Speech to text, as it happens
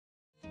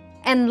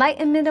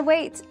Enlightenment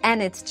awaits,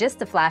 and it's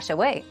just a flash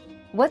away.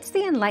 What's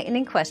the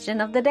enlightening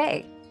question of the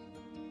day?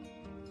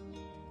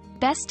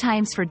 Best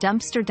times for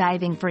dumpster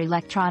diving for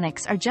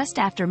electronics are just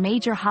after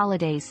major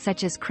holidays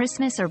such as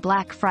Christmas or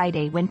Black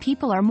Friday, when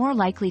people are more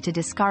likely to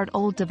discard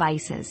old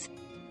devices.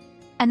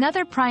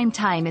 Another prime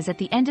time is at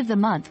the end of the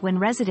month when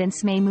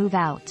residents may move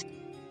out.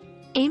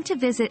 Aim to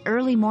visit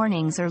early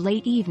mornings or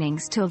late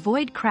evenings to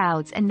avoid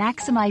crowds and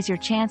maximize your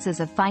chances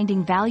of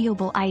finding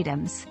valuable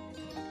items.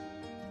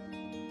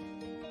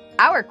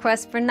 Our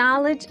quest for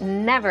knowledge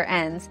never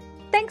ends.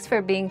 Thanks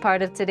for being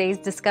part of today's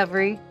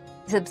discovery.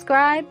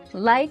 Subscribe,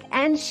 like,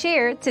 and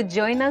share to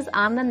join us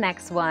on the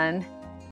next one.